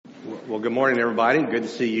Well, good morning, everybody. Good to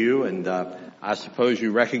see you. And I suppose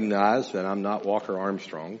you recognize that I'm not Walker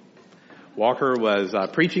Armstrong. Walker was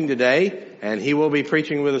preaching today, and he will be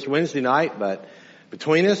preaching with us Wednesday night. But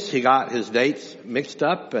between us, he got his dates mixed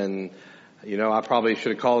up, and I probably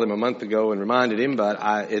should have called him a month ago and reminded him. But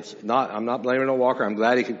I'm not blaming on Walker. I'm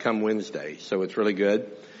glad he could come Wednesday, so it's really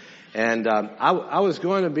good. And I was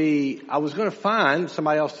going to find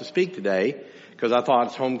somebody else to speak today because I thought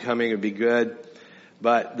it's homecoming would be good.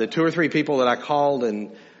 But the two or three people that I called,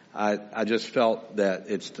 and I just felt that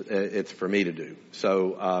it's for me to do.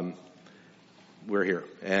 So we're here,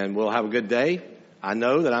 and we'll have a good day. I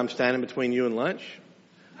know that I'm standing between you and lunch.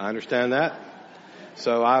 I understand that.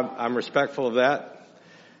 So I'm respectful of that,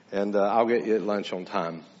 and I'll get you at lunch on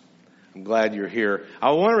time. I'm glad you're here.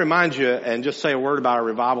 I want to remind you and just say a word about our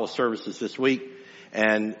revival services this week.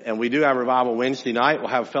 And we do have revival Wednesday night. We'll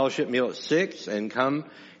have a fellowship meal at 6 and come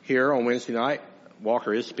here on Wednesday night.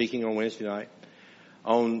 Walker is speaking on Wednesday night.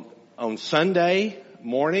 On Sunday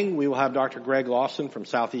morning, we will have Dr. Greg Lawson from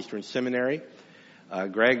Southeastern Seminary.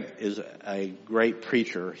 Greg is a great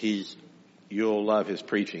preacher. You'll love his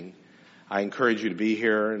preaching. I encourage you to be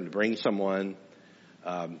here and to bring someone.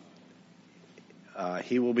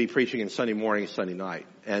 He will be preaching on Sunday morning and Sunday night.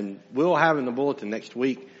 And we'll have in the bulletin next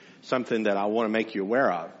week something that I want to make you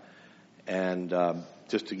aware of. And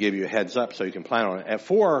just to give you a heads up so you can plan on it. At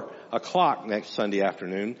 4 o'clock next Sunday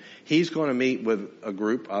afternoon, he's going to meet with a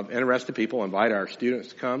group of interested people, invite our students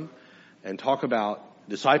to come and talk about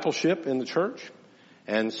discipleship in the church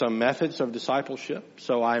and some methods of discipleship.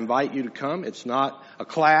 So I invite you to come. It's not a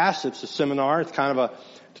class, it's a seminar. It's kind of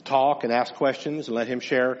to talk and ask questions and let him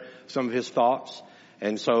share some of his thoughts.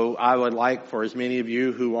 And so I would like for as many of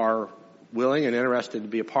you who are willing and interested to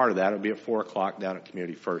be a part of that. It'll be at 4 o'clock down at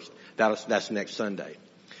Community First. That's next Sunday.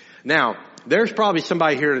 Now, there's probably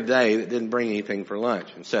somebody here today that didn't bring anything for lunch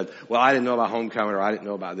and said, well, I didn't know about homecoming or I didn't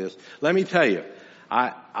know about this. Let me tell you,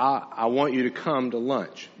 I want you to come to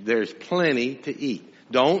lunch. There's plenty to eat.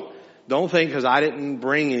 Don't think because I didn't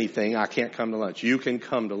bring anything, I can't come to lunch. You can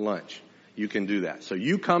come to lunch. You can do that. So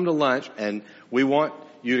you come to lunch, and we want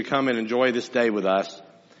you to come and enjoy this day with us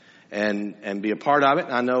and be a part of it.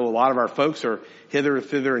 I know a lot of our folks are hither,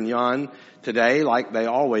 thither, and yon today like they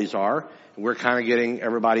always are. We're kind of getting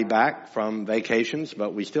everybody back from vacations,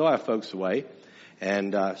 but we still have folks away.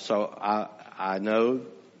 And so I know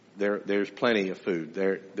there's plenty of food.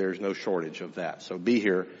 There's no shortage of that. So be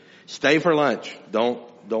here. Stay for lunch. Don't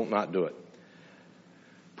not do it.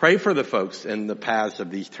 Pray for the folks in the paths of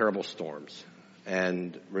these terrible storms.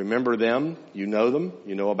 And remember them. You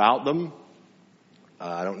know about them.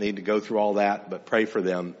 I don't need to go through all that, but pray for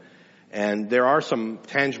them. And there are some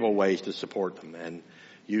tangible ways to support them. And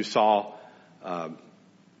you saw,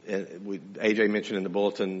 AJ mentioned in the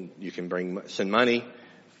bulletin, you can send money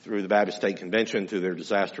through the Baptist State Convention, through their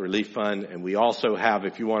disaster relief fund. And we also have,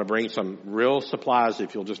 if you want to bring some real supplies,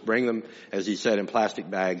 if you'll just bring them, as he said, in plastic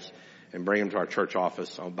bags and bring them to our church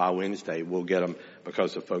office by Wednesday, we'll get them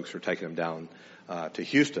because the folks are taking them down to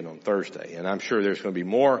Houston on Thursday. And I'm sure there's going to be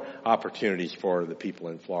more opportunities for the people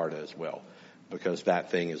in Florida as well, because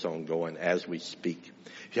that thing is ongoing as we speak.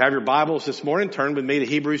 If you have your Bibles this morning, turn with me to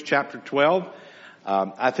Hebrews chapter 12.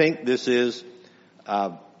 I think this is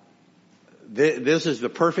the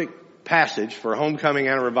perfect passage for homecoming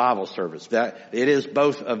and a revival service. That it is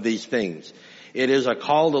both of these things. It is a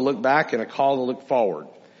call to look back and a call to look forward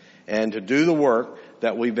and to do the work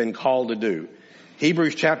that we've been called to do.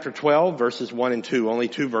 Hebrews chapter 12, verses 1 and 2, only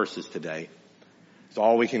 2 verses today. It's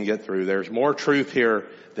all we can get through. There's more truth here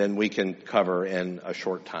than we can cover in a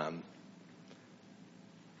short time.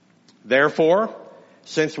 Therefore,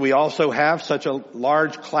 since we also have such a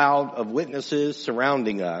large cloud of witnesses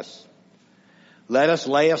surrounding us, let us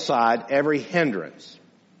lay aside every hindrance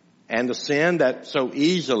and the sin that so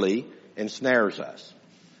easily ensnares us.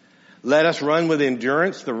 Let us run with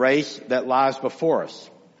endurance the race that lies before us,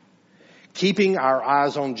 keeping our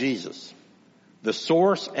eyes on Jesus, the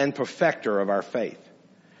source and perfecter of our faith.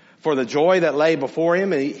 For the joy that lay before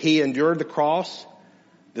him, he endured the cross,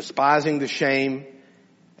 despising the shame,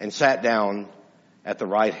 and sat down at the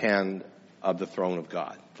right hand of the throne of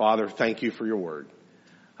God. Father, thank you for your word.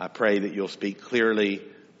 I pray that you'll speak clearly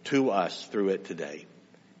to us through it today.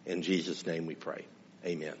 In Jesus' name we pray.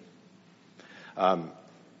 Amen.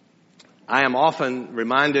 I am often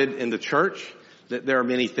reminded in the church that there are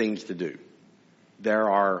many things to do. There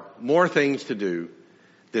are more things to do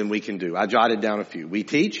than we can do. I jotted down a few. We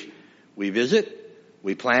teach, we visit,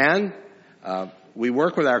 we plan, we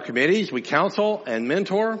work with our committees, we counsel and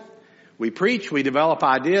mentor, we preach, we develop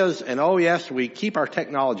ideas, and oh yes, we keep our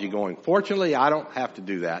technology going. Fortunately, I don't have to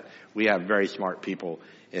do that. We have very smart people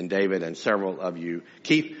in David and several of you.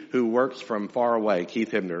 Keith, who works from far away,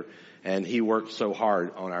 Keith Hibner, and he works so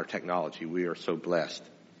hard on our technology. We are so blessed.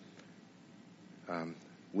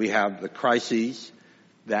 We have the crises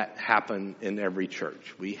that happen in every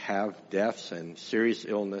church. We have deaths and serious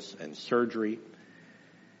illness and surgery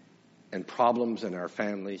and problems in our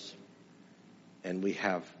families. And we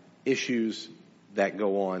have issues that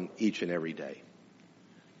go on each and every day.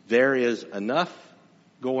 There is enough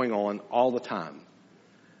going on all the time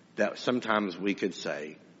that sometimes we could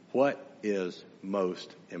say, what is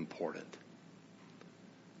most important?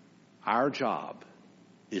 Our job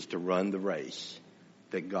is to run the race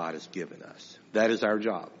that God has given us. That is our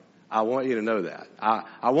job. I want you to know that.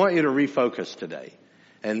 I want you to refocus today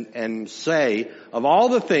and say, of all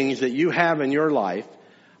the things that you have in your life,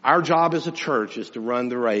 our job as a church is to run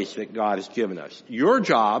the race that God has given us. Your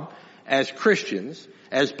job as Christians,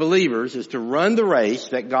 as believers, is to run the race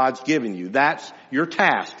that God's given you. That's your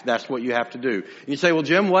task. That's what you have to do. And you say, well,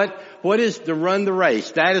 Jim, what is to run the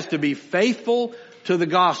race? That is to be faithful to the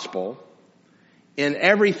gospel in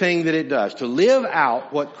everything that it does. To live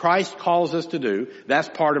out what Christ calls us to do, that's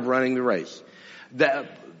part of running the race.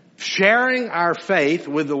 Sharing our faith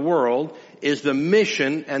with the world is the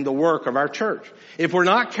mission and the work of our church. If we're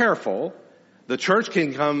not careful, the church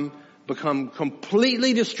can become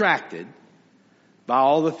completely distracted by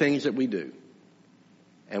all the things that we do.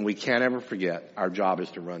 And we can't ever forget our job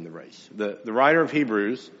is to run the race. The writer of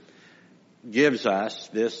Hebrews gives us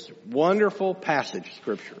this wonderful passage of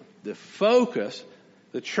Scripture to focus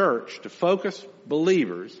the church, to focus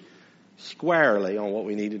believers squarely on what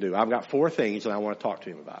we need to do. I've got 4 things and I want to talk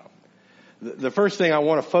to you about them. The first thing I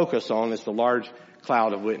want to focus on is the large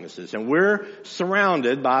cloud of witnesses. And we're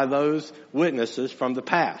surrounded by those witnesses from the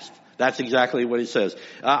past. That's exactly what he says.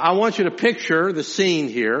 I want you to picture the scene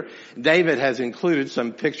here. David has included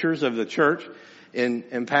some pictures of the church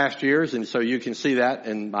in past years, and so you can see that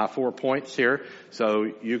in my 4 points here.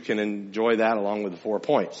 So you can enjoy that along with the 4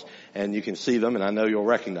 points. And you can see them, and I know you'll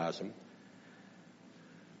recognize them.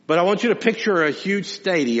 But I want you to picture a huge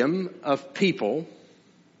stadium of people,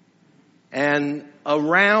 and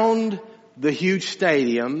around the huge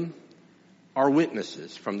stadium are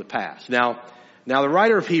witnesses from the past. Now the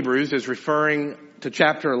writer of Hebrews is referring to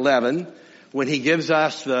chapter 11 when he gives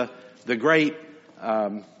us the great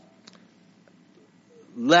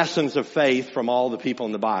lessons of faith from all the people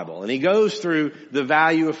in the Bible. And he goes through the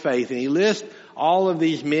value of faith, and he lists all of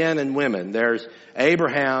these men and women. There's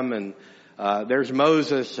Abraham, and there's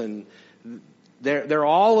Moses, and there are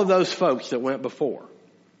all of those folks that went before.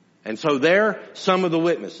 And so they're some of the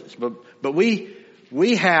witnesses. But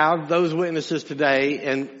we have those witnesses today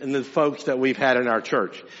and the folks that we've had in our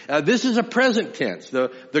church. This is a present tense.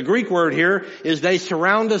 The Greek word here is they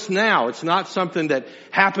surround us now. It's not something that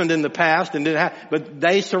happened in the past and didn't happen, but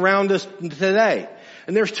they surround us today.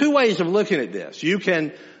 And there's 2 ways of looking at this. You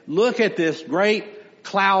can look at this great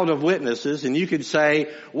cloud of witnesses and you could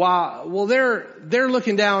say, well, they're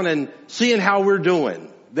looking down and seeing how we're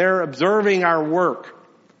doing. They're observing our work.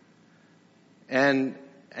 And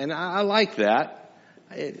I like that.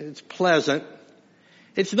 It's pleasant.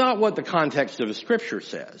 It's not what the context of the Scripture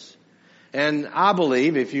says. And I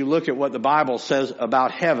believe if you look at what the Bible says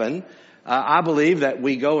about heaven, I believe that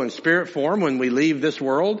we go in spirit form when we leave this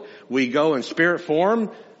world. We go in spirit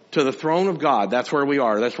form to the throne of God. That's where we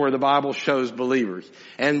are. That's where the Bible shows believers.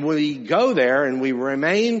 And we go there and we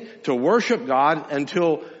remain to worship God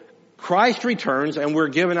until Christ returns and we're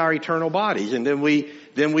given our eternal bodies. And then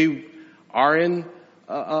we are in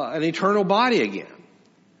an eternal body again.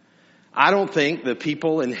 I don't think the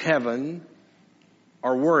people in heaven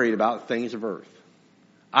are worried about things of earth.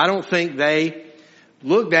 I don't think they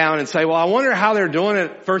look down and say, well, I wonder how they're doing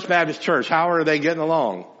at First Baptist Church. How are they getting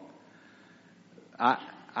along?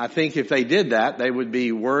 I think if they did that, they would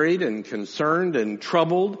be worried and concerned and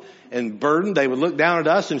troubled and burdened. They would look down at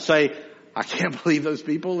us and say, I can't believe those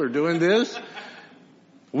people are doing this.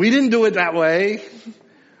 We didn't do it that way.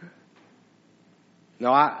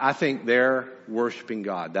 No, I think they're worshiping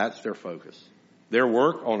God. That's their focus. Their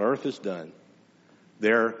work on earth is done.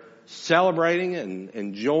 They're celebrating and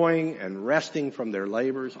enjoying and resting from their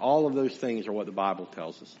labors. All of those things are what the Bible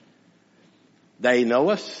tells us. They know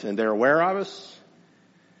us and they're aware of us.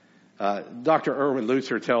 Dr. Erwin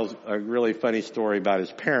Lutzer tells a really funny story about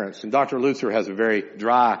his parents. And Dr. Lutzer has a very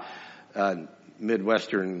dry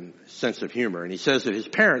Midwestern sense of humor. And he says that his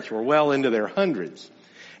parents were well into their hundreds.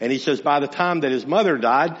 And he says by the time that his mother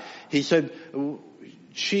died, he said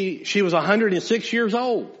she was 106 years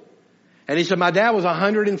old. And he said my dad was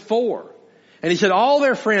 104. And he said all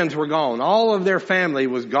their friends were gone. All of their family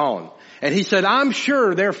was gone. And he said, I'm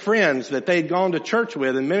sure their friends that they'd gone to church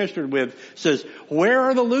with and ministered with says, where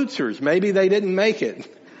are the Lutzers? Maybe they didn't make it.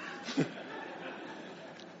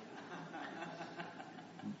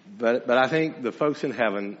 But I think the folks in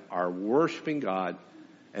heaven are worshiping God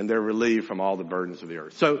and they're relieved from all the burdens of the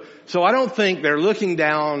earth. So I don't think they're looking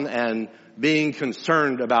down and being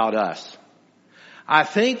concerned about us. I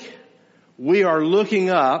think we are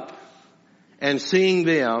looking up and seeing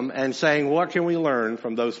them and saying, what can we learn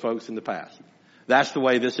from those folks in the past? That's the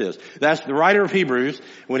way this is. That's the writer of Hebrews.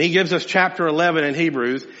 When he gives us chapter 11 in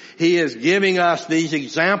Hebrews, he is giving us these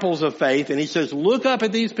examples of faith, and he says, look up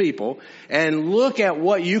at these people and look at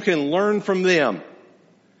what you can learn from them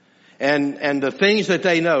and the things that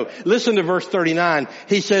they know. Listen to verse 39.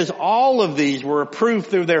 He says, all of these were approved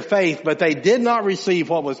through their faith, but they did not receive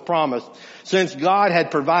what was promised, since God had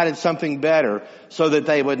provided something better so that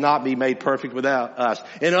they would not be made perfect without us.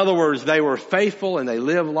 In other words, they were faithful and they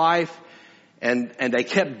lived life and they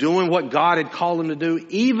kept doing what God had called them to do,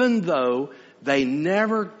 even though they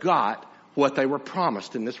never got what they were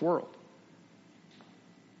promised in this world.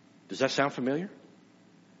 Does that sound familiar?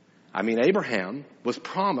 I mean, Abraham was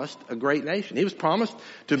promised a great nation. He was promised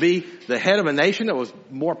to be the head of a nation that was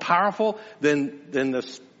more powerful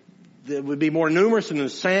that would be more numerous than the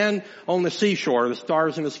sand on the seashore, the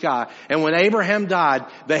stars in the sky. And when Abraham died,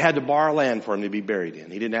 they had to borrow land for him to be buried in.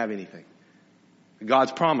 He didn't have anything.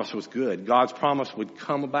 God's promise was good. God's promise would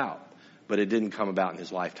come about, but it didn't come about in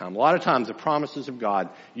his lifetime. A lot of times the promises of God,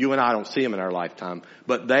 you and I don't see them in our lifetime,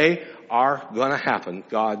 but they are going to happen.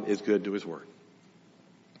 God is good to his word.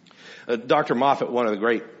 Dr. Moffat, one of the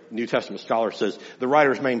great New Testament scholars, says the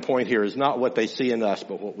writer's main point here is not what they see in us,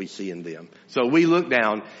 but what we see in them. So we look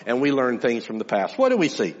down and we learn things from the past. What do we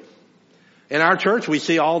see? In our church, we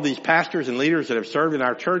see all these pastors and leaders that have served in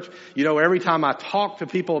our church. You know, every time I talk to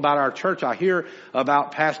people about our church, I hear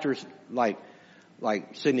about pastors like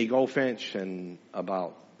Sidney Goldfinch and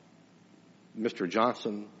about Mr.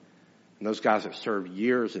 Johnson. And those guys have served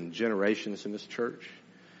years and generations in this church.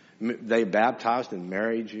 They baptized and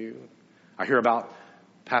married you. I hear about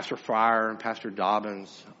Pastor Fryer and Pastor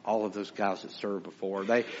Dobbins, all of those guys that served before.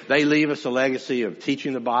 They leave us a legacy of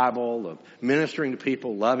teaching the Bible, of ministering to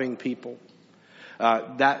people, loving people.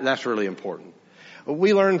 That's really important.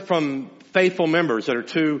 We learn from faithful members that are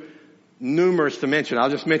too numerous to mention.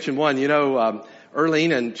 I'll just mention one. You know,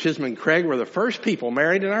 Earlene and Chisholm Craig were the first people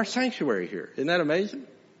married in our sanctuary here. Isn't that amazing?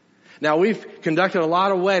 Now, we've conducted a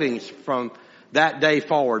lot of weddings from that day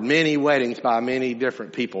forward, many weddings by many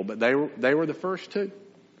different people, but they were the first two.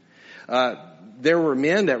 There were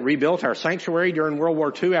men that rebuilt our sanctuary during World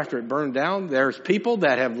War II after it burned down. There's people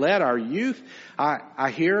that have led our youth.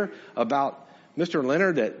 I hear about Mr.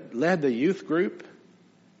 Leonard that led the youth group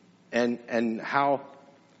and how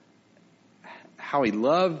he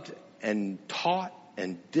loved and taught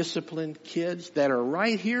and disciplined kids that are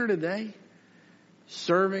right here today,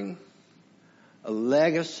 serving a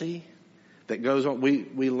legacy that goes on.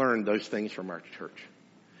 We learned those things from our church.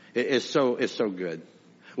 It's so good.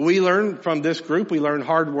 We learn from this group, we learn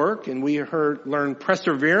hard work, and we learn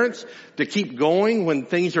perseverance to keep going when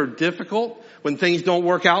things are difficult, when things don't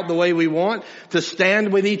work out the way we want, to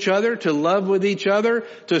stand with each other, to love with each other,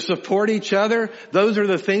 to support each other. Those are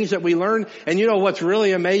the things that we learn. And you know what's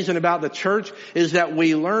really amazing about the church is that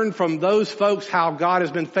we learn from those folks how God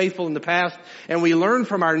has been faithful in the past, and we learn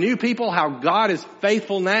from our new people how God is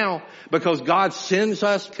faithful now, because God sends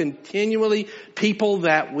us continually people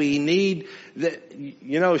that we need. That,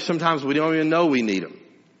 you know, sometimes we don't even know we need them.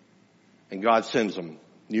 And God sends them,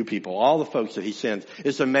 new people, all the folks that he sends.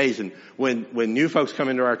 It's amazing. When new folks come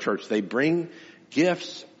into our church, they bring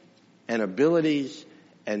gifts and abilities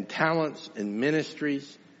and talents and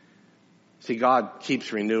ministries. See, God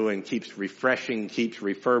keeps renewing, keeps refreshing, keeps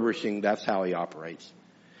refurbishing. That's how he operates.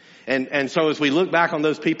 And so as we look back on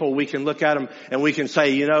those people, we can look at them and we can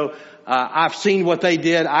say, you know, I've seen what they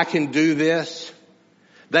did. I can do this.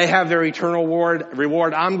 They have their eternal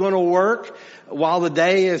reward. I'm going to work while the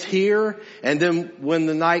day is here. And then when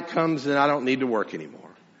the night comes, then I don't need to work anymore.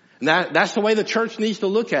 And that's the way the church needs to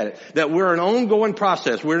look at it. That we're an ongoing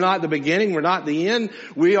process. We're not the beginning. We're not the end.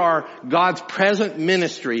 We are God's present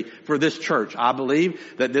ministry for this church. I believe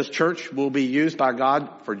that this church will be used by God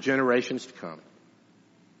for generations to come.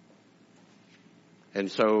 And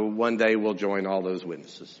so one day we'll join all those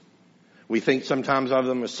witnesses. We think sometimes of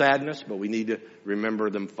them with sadness, but we need to remember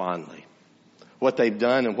them fondly. What they've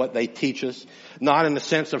done and what they teach us, not in the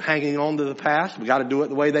sense of hanging on to the past. We got to do it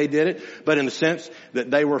the way they did it, but in the sense that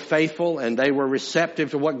they were faithful and they were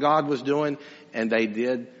receptive to what God was doing, and they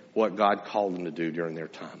did what God called them to do during their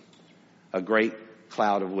time. A great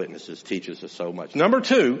cloud of witnesses teaches us so much. Number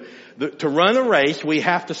two, to run a race, we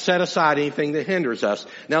have to set aside anything that hinders us.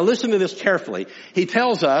 Now listen to this carefully. He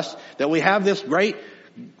tells us that we have this great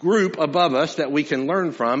group above us that we can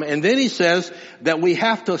learn from, and then he says that we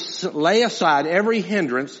have to lay aside every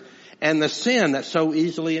hindrance and the sin that so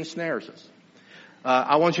easily ensnares us.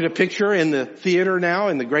 I want you to picture in the theater now,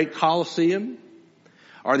 in the great Colosseum,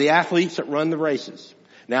 are the athletes that run the races.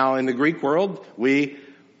 Now in the Greek world, we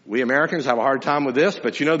Americans have a hard time with this,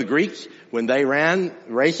 but you know the Greeks, when they ran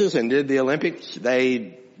races and did the Olympics,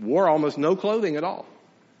 they wore almost no clothing at all.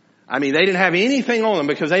 I mean, they didn't have anything on them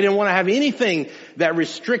because they didn't want to have anything that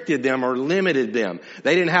restricted them or limited them.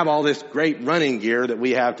 They didn't have all this great running gear that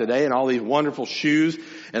we have today and all these wonderful shoes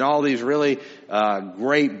and all these really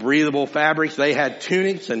great breathable fabrics. They had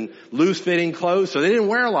tunics and loose-fitting clothes, so they didn't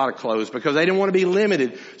wear a lot of clothes because they didn't want to be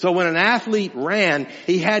limited. So when an athlete ran,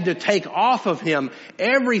 he had to take off of him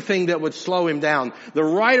everything that would slow him down. The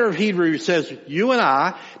writer of Hebrews says, you and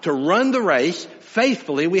I, to run the race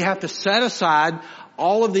faithfully, we have to set aside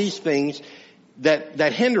all of these things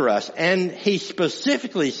that hinder us. And he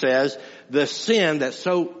specifically says the sin that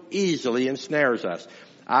so easily ensnares us.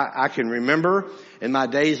 I can remember in my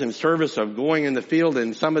days in service of going in the field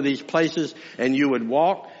in some of these places, and you would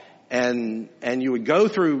walk and you would go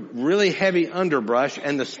through really heavy underbrush,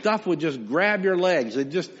 and the stuff would just grab your legs.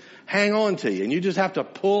 It'd just hang on to you, and you just have to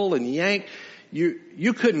pull and yank.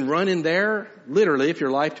 You couldn't run in there literally if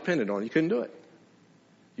your life depended on it. You couldn't do it.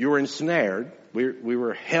 You were ensnared. We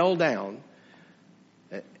were held down.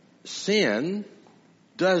 Sin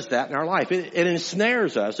does that in our life. It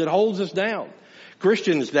ensnares us. It holds us down.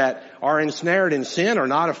 Christians that are ensnared in sin are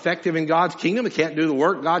not effective in God's kingdom. They can't do the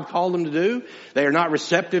work God called them to do. They are not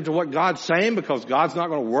receptive to what God's saying because God's not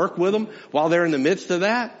going to work with them while they're in the midst of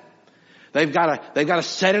that. They've got to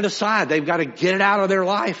set it aside. They've got to get it out of their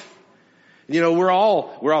life. You know, we're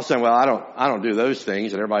all saying, well, I don't do those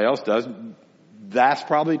things and everybody else does. That's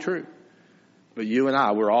probably true. But you and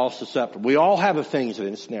I, we're all susceptible. We all have the things that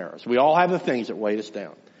ensnare us. We all have the things that weigh us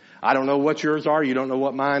down. I don't know what yours are. You don't know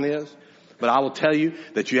what mine is. But I will tell you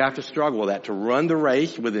that you have to struggle with that. To run the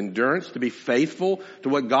race with endurance, to be faithful to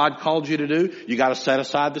what God called you to do, you got to set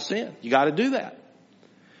aside the sin. You got to do that.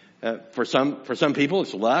 For some people,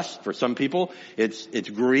 it's lust. For some people, it's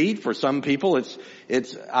greed. For some people,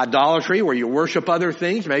 it's idolatry, where you worship other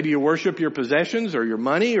things. Maybe you worship your possessions or your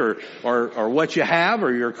money or what you have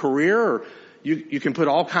or your career, or you can put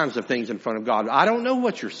all kinds of things in front of God. I don't know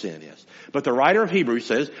what your sin is, but the writer of Hebrews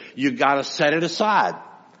says you got to set it aside.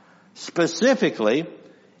 Specifically,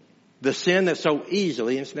 the sin that so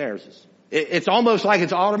easily ensnares us. It's almost like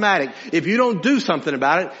it's automatic. If you don't do something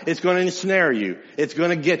about it, it's going to ensnare you. It's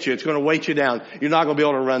going to get you. It's going to weight you down. You're not going to be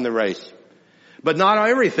able to run the race. But not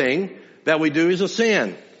everything that we do is a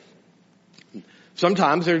sin.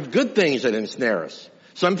 Sometimes there's good things that ensnare us.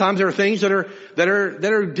 Sometimes there are things that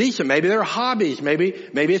are decent. Maybe they're hobbies. Maybe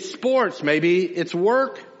it's sports. Maybe it's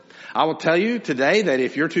work. I will tell you today that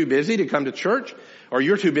if you're too busy to come to church or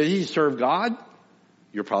you're too busy to serve God,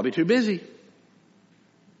 you're probably too busy.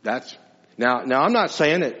 Now I'm not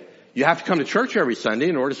saying that you have to come to church every Sunday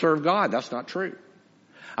in order to serve God. That's not true.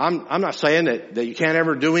 I'm not saying that you can't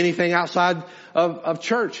ever do anything outside of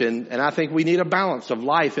church, and I think we need a balance of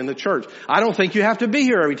life in the church. I don't think you have to be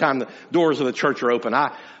here every time the doors of the church are open.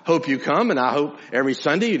 I hope you come, and I hope every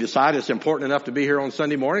Sunday you decide it's important enough to be here on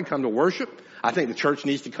Sunday morning, come to worship. I think the church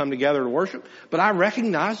needs to come together to worship, but I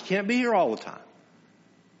recognize you can't be here all the time.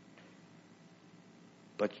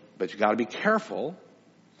 But you got to be careful.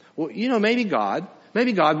 Well, you know, maybe God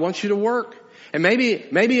wants you to work. And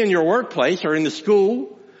maybe in your workplace or in the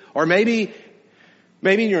school or maybe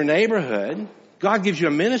in your neighborhood, God gives you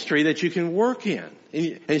a ministry that you can work in.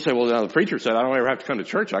 And you say, well, now the preacher said I don't ever have to come to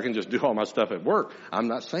church. I can just do all my stuff at work. I'm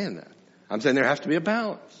not saying that. I'm saying there has to be a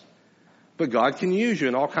balance. But God can use you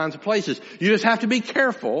in all kinds of places. You just have to be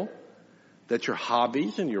careful that your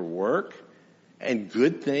hobbies and your work and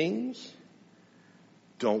good things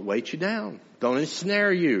don't weight you down. Don't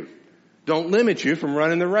ensnare you. Don't limit you from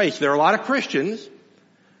running the race. There are a lot of Christians.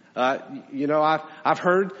 I've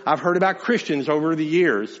heard about Christians over the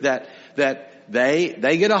years that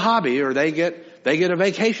they get a hobby or they get a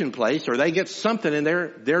vacation place or they get something and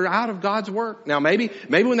they're out of God's work. Now maybe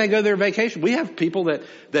when they go to their vacation, we have people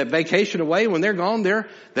that vacation away. When they're gone,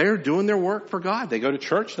 they're doing their work for God. They go to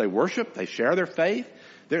church, they worship, they share their faith.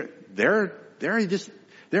 They're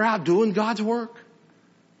out doing God's work.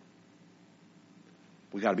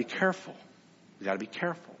 We got to be careful. We got to be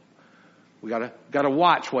careful. We got to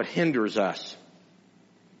watch what hinders us.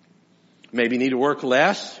 Maybe you need to work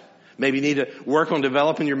less. Maybe you need to work on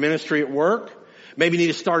developing your ministry at work. Maybe you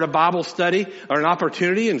need to start a Bible study or an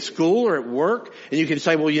opportunity in school or at work. And you can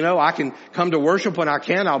say, well, I can come to worship when I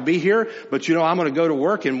can. I'll be here. But I'm going to go to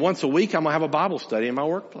work, and once a week I'm going to have a Bible study in my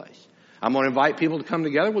workplace. I'm going to invite people to come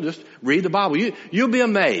together. We'll just read the Bible. You'll be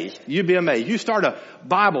amazed. You'll be amazed. You start a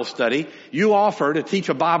Bible study. You offer to teach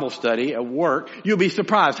a Bible study at work. You'll be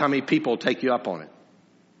surprised how many people will take you up on it.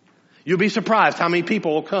 You'll be surprised how many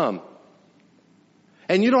people will come.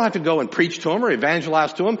 And you don't have to go and preach to them or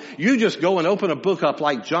evangelize to them. You just go and open a book up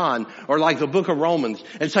like John or like the book of Romans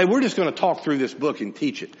and say, we're just going to talk through this book and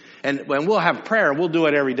teach it. And when we'll have prayer, we'll do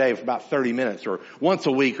it every day for about 30 minutes or once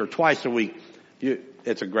a week or twice a week.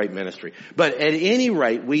 It's a great ministry. But at any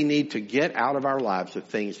rate, we need to get out of our lives the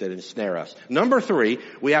things that ensnare us. Number 3,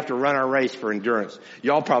 we have to run our race for endurance.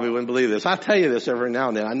 Y'all probably wouldn't believe this. I tell you this every now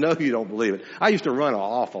and then. I know you don't believe it. I used to run an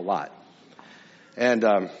awful lot. And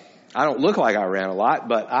I don't look like I ran a lot,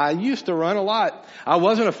 but I used to run a lot. I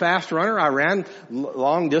wasn't a fast runner. I ran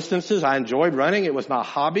long distances. I enjoyed running. It was my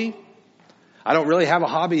hobby. I don't really have a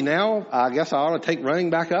hobby now. I guess I ought to take running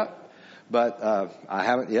back up, but I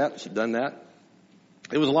haven't yet done that.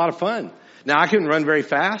 It was a lot of fun. Now, I couldn't run very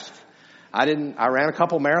fast. I ran a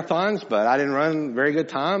couple marathons, but I didn't run very good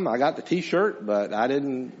time. I got the t-shirt, but I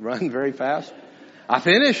didn't run very fast. I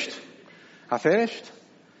finished.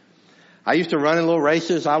 I used to run in little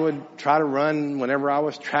races. I would try to run whenever I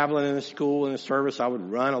was traveling in the school in the service. I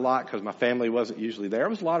would run a lot because my family wasn't usually there. It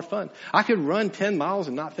was a lot of fun. I could run 10 miles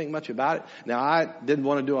and not think much about it. Now, I didn't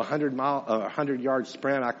want to do a 100-yard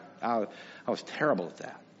sprint. I was terrible at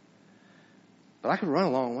that. But I could run a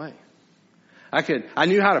long way. I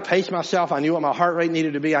knew how to pace myself. I knew what my heart rate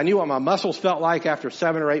needed to be. I knew what my muscles felt like after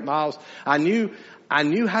 7 or 8 miles. I knew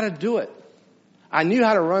how to do it. I knew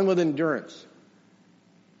how to run with endurance.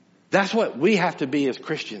 That's what we have to be as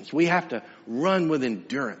Christians. We have to run with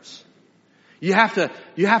endurance. You have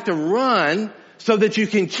to run so that you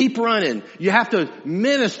can keep running. You have to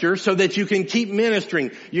minister so that you can keep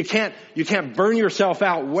ministering. You can't burn yourself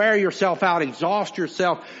out, wear yourself out, exhaust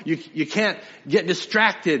yourself. You can't get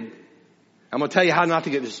distracted. I'm going to tell you how not to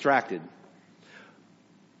get distracted.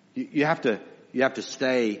 You have to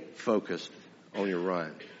stay focused on your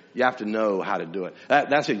run. You have to know how to do it.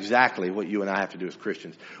 That's exactly what you and I have to do as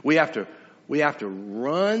Christians. We have to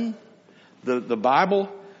run. The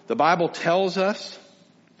Bible tells us,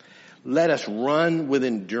 let us run with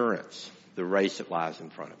endurance the race that lies in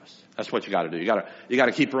front of us. That's what you got to do. You got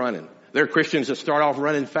to keep running. There are Christians that start off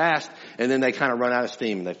running fast and then they kind of run out of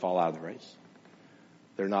steam and they fall out of the race.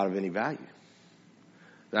 They're not of any value.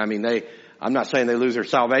 I mean, I'm not saying they lose their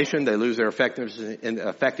salvation. They lose their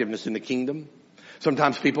effectiveness in the kingdom.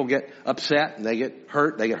 Sometimes people get upset and they get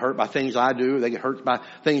hurt. They get hurt by things I do. They get hurt by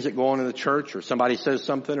things that go on in the church, or somebody says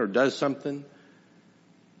something or does something.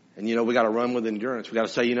 And we got to run with endurance. We got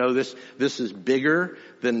to say, this is bigger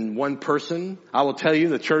than one person. I will tell you,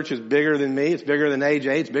 the church is bigger than me. It's bigger than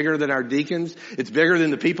AJ. It's bigger than our deacons. It's bigger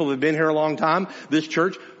than the people that have been here a long time. This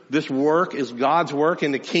church, this work is God's work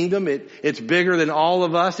in the kingdom. It's bigger than all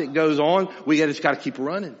of us. It goes on. We just got to keep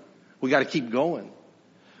running. We got to keep going.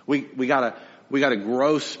 We got to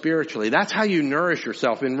grow spiritually. That's how you nourish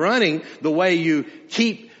yourself. In running, the way you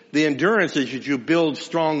keep the endurance is that you build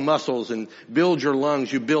strong muscles and build your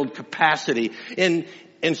lungs. You build capacity. In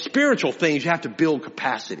spiritual things, you have to build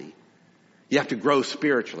capacity. You have to grow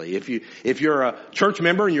spiritually. If you're a church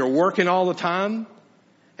member and you're working all the time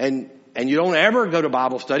and you don't ever go to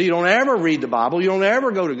Bible study, you don't ever read the Bible, you don't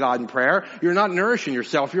ever go to God in prayer, you're not nourishing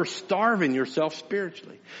yourself. You're starving yourself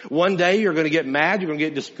spiritually. One day you're going to get mad, you're going to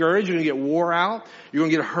get discouraged, you're going to get wore out, you're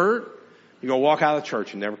going to get hurt, you're going to walk out of the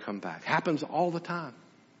church and never come back. Happens all the time.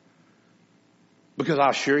 Because I'll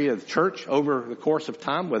assure you, the church over the course of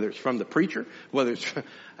time, whether it's from the preacher,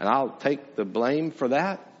 and I'll take the blame for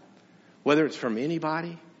that, whether it's from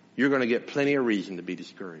anybody, you're going to get plenty of reason to be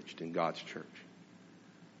discouraged in God's church.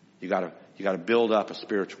 You got to build up a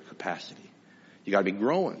spiritual capacity. You got to be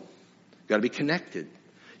growing. You got to be connected.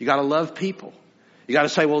 You got to love people. You got to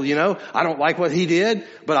say, well, I don't like what he did,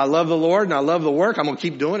 but I love the Lord and I love the work. I'm going to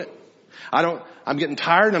keep doing it. I'm getting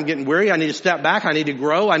tired and I'm getting weary. I need to step back. I need to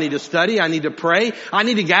grow. I need to study. I need to pray. I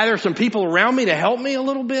need to gather some people around me to help me a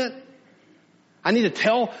little bit. I need to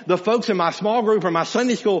tell the folks in my small group or my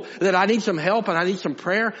Sunday school that I need some help and I need some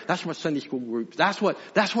prayer. That's what Sunday school groups, that's what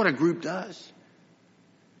a group does.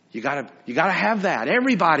 You gotta have that.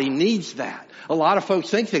 Everybody needs that. A lot of folks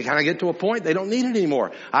think they kind of get to a point they don't need it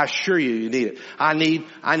anymore. I assure you, you need it. I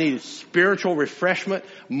need spiritual refreshment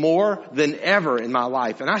more than ever in my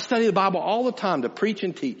life. And I study the Bible all the time to preach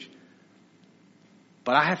and teach.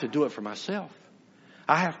 But I have to do it for myself.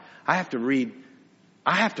 I have to read.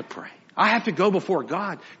 I have to pray. I have to go before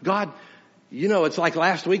God. God, It's like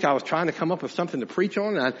last week I was trying to come up with something to preach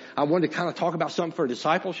on, and I wanted to kind of talk about something for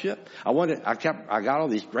discipleship. I got all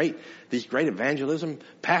these great evangelism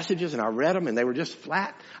passages, and I read them, and they were just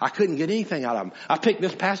flat. I couldn't get anything out of them. I picked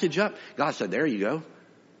this passage up. God said, there you go.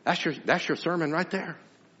 That's your sermon right there.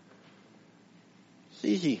 It's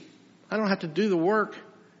easy. I don't have to do the work.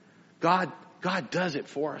 God does it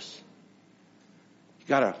for us. You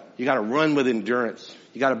gotta run with endurance.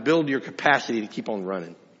 You gotta build your capacity to keep on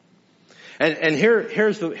running. And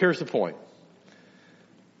here's the point.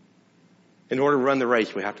 In order to run the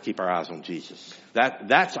race, we have to keep our eyes on Jesus.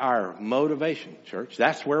 That's our motivation, church.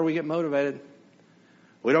 That's where we get motivated.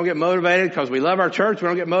 We don't get motivated because we love our church. We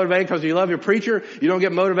don't get motivated because we love your preacher. You don't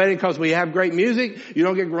get motivated because we have great music. You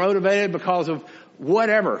don't get motivated because of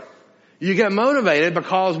whatever. You get motivated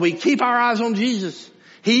because we keep our eyes on Jesus.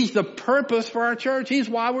 He's the purpose for our church. He's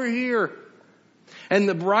why we're here. And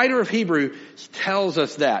the writer of Hebrews tells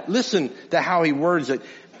us that. Listen to how he words it.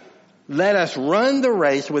 Let us run the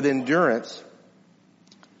race with endurance.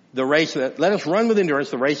 Let us run with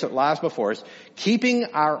endurance the race that lies before us, keeping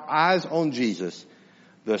our eyes on Jesus,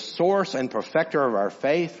 the source and perfecter of our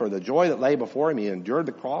faith. For the joy that lay before him, he endured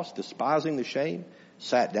the cross, despising the shame,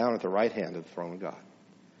 sat down at the right hand of the throne of God.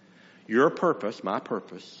 Your purpose, my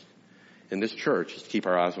purpose in this church is to keep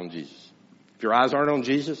our eyes on Jesus. If your eyes aren't on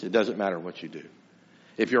Jesus, it doesn't matter what you do.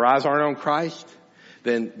 If your eyes aren't on Christ,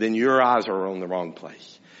 then your eyes are on the wrong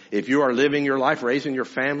place. If you are living your life, raising your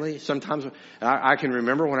family, sometimes I can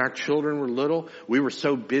remember when our children were little, we were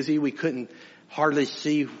so busy we couldn't hardly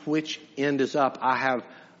see which end is up. I have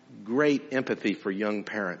great empathy for young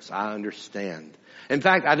parents. I understand. In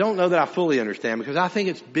fact, I don't know that I fully understand because I think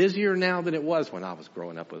it's busier now than it was when I was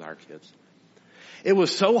growing up with our kids. It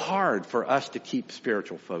was so hard for us to keep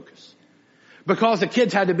spiritual focus. Because the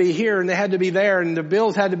kids had to be here and they had to be there and the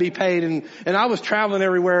bills had to be paid and I was traveling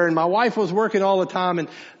everywhere and my wife was working all the time and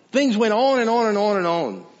things went on and on and on and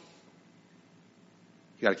on.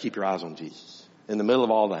 You got to keep your eyes on Jesus. In the middle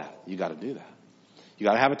of all that, you got to do that. You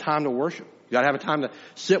got to have a time to worship. You got to have a time to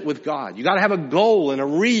sit with God. You got to have a goal and a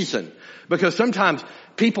reason. Because sometimes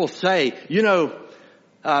people say, you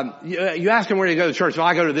ask them where you go to church. Well,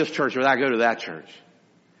 I go to this church or I go to that church.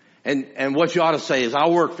 And what you ought to say is, I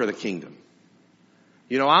work for the kingdom.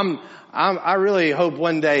 I really hope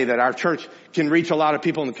one day that our church can reach a lot of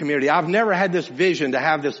people in the community. I've never had this vision to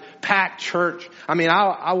have this packed church.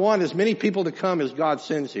 I want as many people to come as God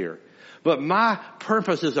sends here. But my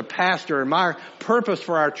purpose as a pastor and my purpose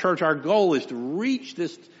for our church, our goal is to reach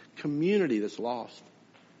this community that's lost.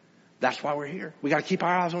 That's why we're here. We got to keep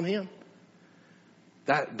our eyes on Him.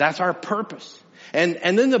 That's our purpose. And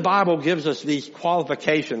then the Bible gives us these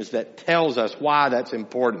qualifications that tells us why that's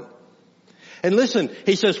important. And listen,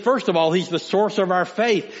 he says, first of all, He's the source of our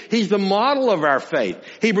faith. He's the model of our faith.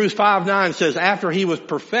 Hebrews 5:9 says, after He was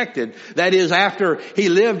perfected, that is, after He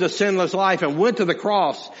lived a sinless life and went to the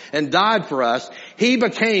cross and died for us, He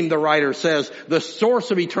became, the writer says, the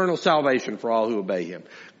source of eternal salvation for all who obey Him.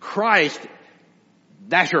 Christ,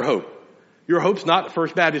 that's your hope. Your hope's not the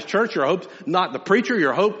First Baptist Church. Your hope's not the preacher.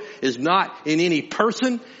 Your hope is not in any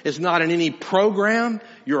person. It's not in any program.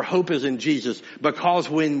 Your hope is in Jesus. Because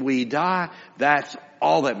when we die, that's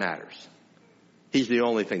all that matters. He's the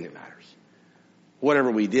only thing that matters.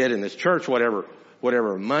 Whatever we did in this church,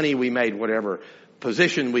 whatever money we made, whatever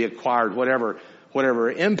position we acquired,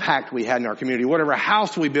 whatever impact we had in our community, whatever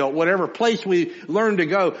house we built, whatever place we learned to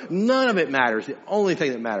go, none of it matters. The only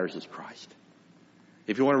thing that matters is Christ.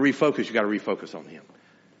 If you want to refocus, you got to refocus on Him.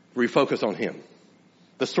 Refocus on Him.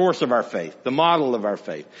 The source of our faith. The model of our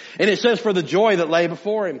faith. And it says for the joy that lay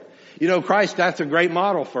before Him. Christ, that's a great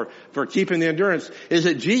model for keeping the endurance, is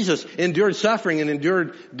that Jesus endured suffering and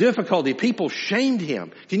endured difficulty. People shamed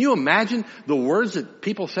Him. Can you imagine the words that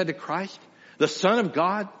people said to Christ? The Son of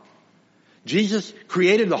God. Jesus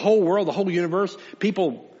created the whole world, the whole universe.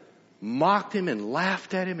 People mocked Him and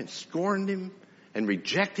laughed at Him and scorned Him and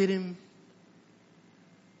rejected Him.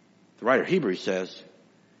 The writer of Hebrews says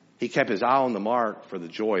He kept His eye on the mark for the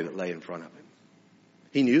joy that lay in front of Him.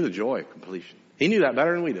 He knew the joy of completion. He knew that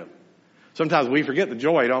better than we do. Sometimes we forget the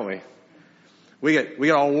joy, don't we? We get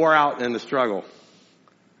all wore out in the struggle.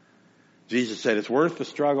 Jesus said it's worth the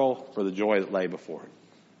struggle for the joy that lay before Him.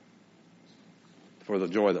 For the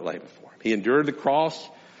joy that lay before Him. He endured the cross.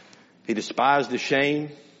 He despised the shame.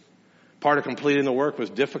 Part of completing the work was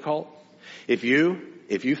difficult. If you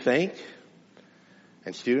think,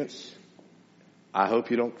 and students, I hope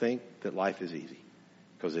you don't think that life is easy,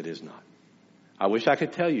 because it is not. I wish I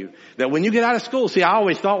could tell you that when you get out of school, see, I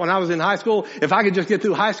always thought when I was in high school, if I could just get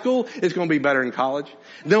through high school, it's going to be better in college.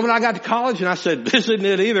 Then when I got to college and I said, this isn't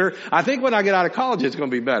it either, I think when I get out of college, it's going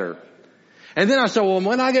to be better. And then I said, well,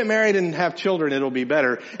 when I get married and have children, it'll be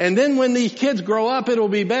better. And then when these kids grow up, it'll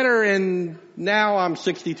be better. And now I'm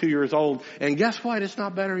 62 years old. And guess what? It's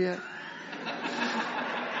not better yet.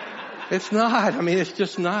 It's not. I mean, it's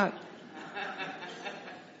just not.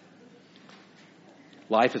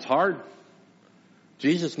 Life is hard.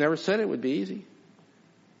 Jesus never said it would be easy.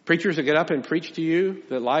 Preachers that get up and preach to you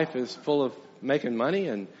that life is full of making money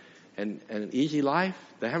and an easy life,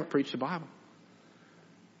 they haven't preached the Bible.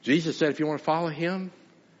 Jesus said if you want to follow him,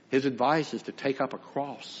 his advice is to take up a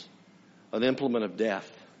cross, an implement of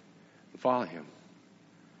death, and follow him.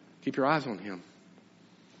 Keep your eyes on him.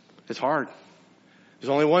 It's hard. There's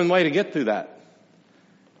only one way to get through that.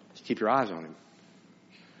 Just keep your eyes on him.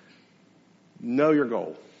 Know your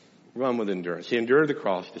goal. Run with endurance. He endured the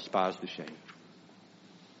cross, despised the shame.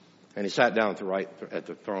 And he sat down at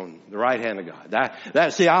the throne, the right hand of God.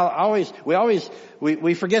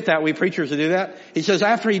 We forget that. We preachers that do that. He says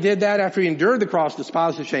after he did that, after he endured the cross,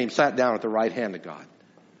 despised the shame, sat down at the right hand of God.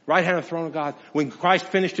 Right hand of the throne of God. When Christ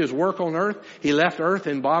finished his work on earth, he left earth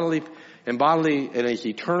in his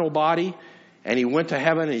eternal body, and he went to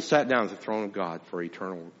heaven and he sat down at the throne of God for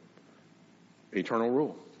eternal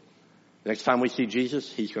rule. Next time we see Jesus,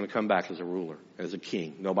 he's going to come back as a ruler, as a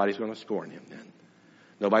king. Nobody's going to scorn him then.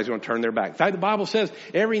 Nobody's going to turn their back. In fact, the Bible says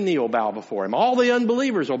every knee will bow before him. All the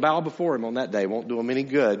unbelievers will bow before him on that day. It won't do them any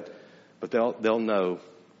good, but they'll know.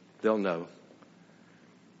 They'll know.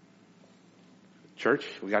 Church,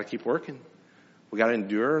 we got to keep working. We got to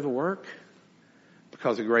endure the work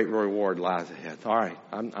because a great reward lies ahead. All right,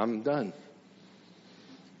 I'm done.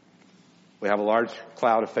 We have a large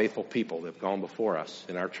cloud of faithful people that have gone before us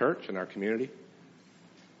in our church, in our community.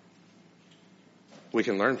 We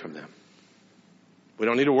can learn from them. We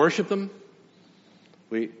don't need to worship them.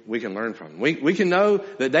 We can learn from them. We can know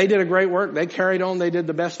that they did a great work. They carried on. They did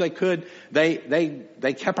the best they could.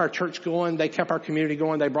 They kept our church going. They kept our community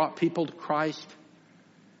going. They brought people to Christ.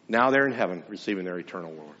 Now they're in heaven receiving their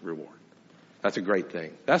eternal reward. That's a great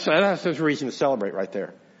thing. That's a reason to celebrate right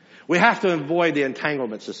there. We have to avoid the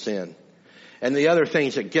entanglements of sin and the other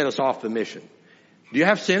things that get us off the mission. Do you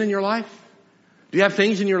have sin in your life? Do you have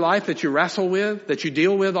things in your life that you wrestle with, that you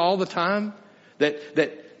deal with all the time?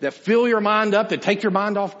 That fill your mind up, that take your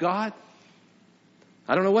mind off God?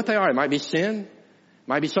 I don't know what they are. It might be sin. It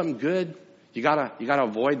might be something good. You gotta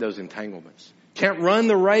avoid those entanglements. Can't run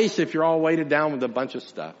the race if you're all weighted down with a bunch of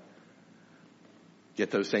stuff. Get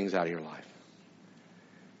those things out of your life.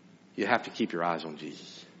 You have to keep your eyes on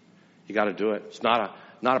Jesus. You gotta do it. It's not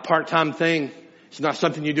a part-time thing. It's not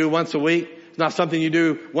something you do once a week. It's not something you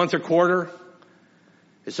do once a quarter.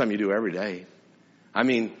 It's something you do every day. I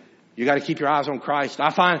mean, you got to keep your eyes on Christ.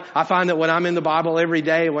 I find that when I'm in the Bible every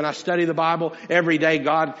day, when I study the Bible every day,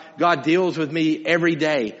 God deals with me every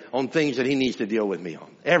day on things that he needs to deal with me on.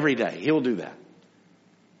 Every day. He'll do that.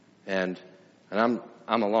 And I'm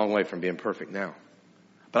a long way from being perfect now.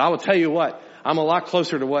 But I will tell you what, I'm a lot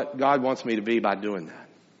closer to what God wants me to be by doing that.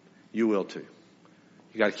 You will too.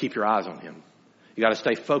 You got to keep your eyes on him. You got to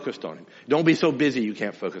stay focused on him. Don't be so busy you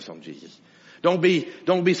can't focus on Jesus. Don't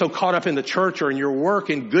be so caught up in the church or in your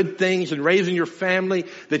work and good things and raising your family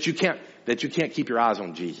that you can't keep your eyes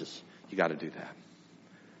on Jesus. You got to do that.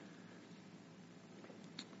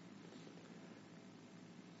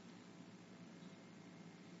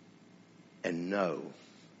 And know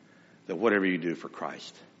that whatever you do for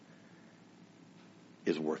Christ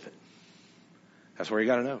is worth it. That's where you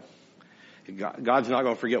got to know. God's not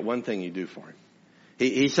going to forget one thing you do for him.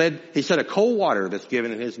 He said a cold water that's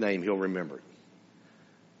given in his name, he'll remember it.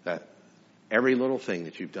 That every little thing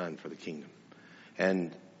that you've done for the kingdom.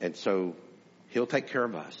 And so he'll take care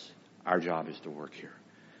of us. Our job is to work here.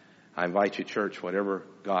 I invite you, church, whatever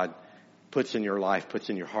God puts in your life, puts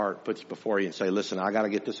in your heart, puts before you, and say, listen, I got to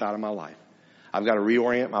get this out of my life. I've got to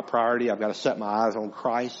reorient my priority. I've got to set my eyes on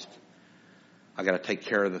Christ. I've got to take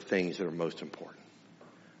care of the things that are most important.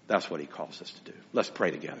 That's what he calls us to do. Let's pray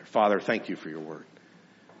together. Father, thank you for your word.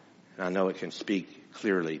 And I know it can speak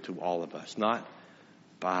clearly to all of us, not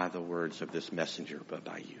by the words of this messenger, but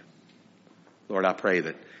by you. Lord, I pray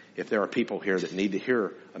that if there are people here that need to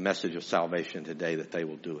hear a message of salvation today, that they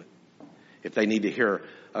will do it. If they need to hear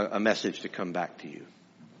a message to come back to you,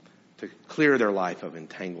 to clear their life of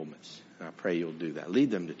entanglements, and I pray you'll do that.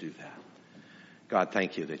 Lead them to do that. God,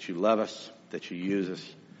 thank you that you love us, that you use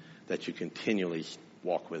us, that you continually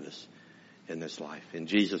walk with us in this life. In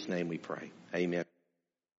Jesus' name we pray. Amen.